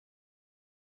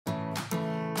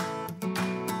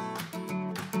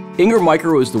Ingram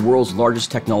Micro is the world's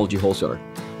largest technology wholesaler.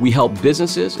 We help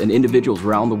businesses and individuals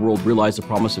around the world realize the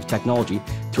promise of technology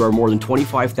through our more than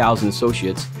 25,000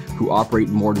 associates who operate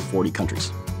in more than 40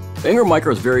 countries. Ingram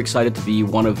Micro is very excited to be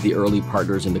one of the early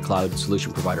partners in the Cloud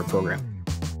Solution Provider program.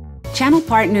 Channel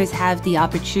partners have the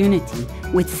opportunity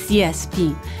with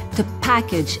CSP to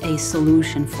package a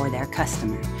solution for their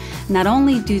customer. Not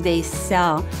only do they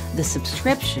sell the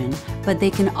subscription, but they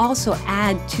can also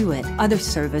add to it other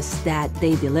service that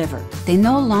they deliver. They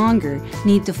no longer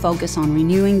need to focus on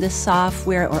renewing the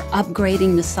software or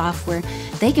upgrading the software.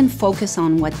 They can focus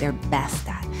on what they're best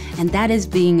at, and that is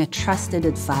being a trusted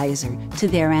advisor to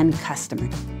their end customer.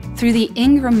 Through the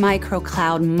Ingram Micro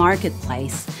Cloud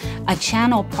Marketplace, a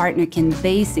channel partner can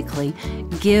basically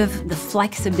give the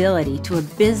flexibility to a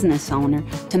business owner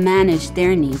to manage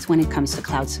their needs when it comes to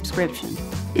cloud subscription.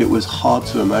 It was hard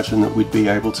to imagine that we'd be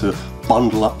able to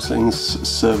bundle up things,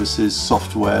 services,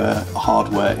 software,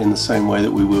 hardware in the same way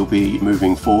that we will be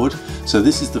moving forward. So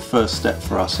this is the first step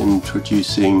for us in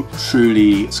introducing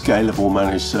truly scalable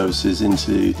managed services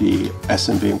into the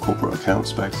SMB and corporate account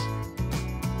space.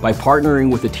 By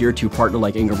partnering with a Tier 2 partner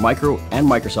like Ingram Micro and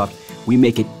Microsoft, we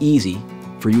make it easy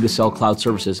for you to sell cloud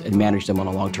services and manage them on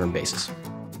a long-term basis.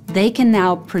 They can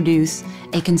now produce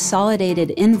a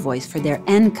consolidated invoice for their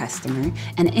end customer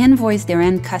and invoice their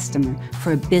end customer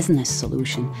for a business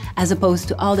solution, as opposed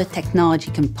to all the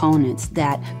technology components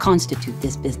that constitute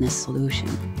this business solution.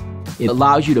 It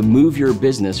allows you to move your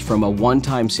business from a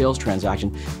one-time sales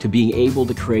transaction to being able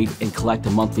to create and collect a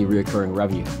monthly recurring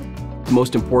revenue. The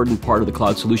most important part of the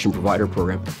Cloud Solution Provider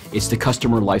program is the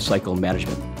customer lifecycle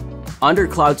management. Under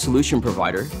Cloud Solution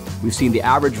Provider, we've seen the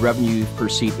average revenue per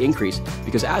seat increase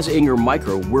because as Ingram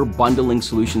Micro, we're bundling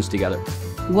solutions together.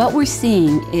 What we're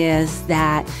seeing is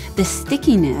that the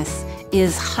stickiness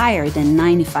is higher than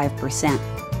 95%.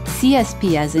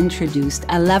 CSP has introduced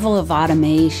a level of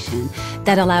automation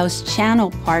that allows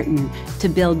channel partners to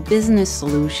build business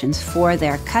solutions for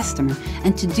their customer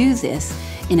and to do this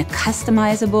in a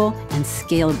customizable and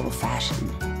scalable fashion.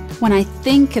 When I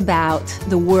think about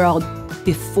the world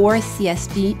before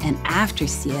CSP and after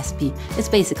CSP, it's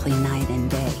basically night and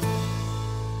day.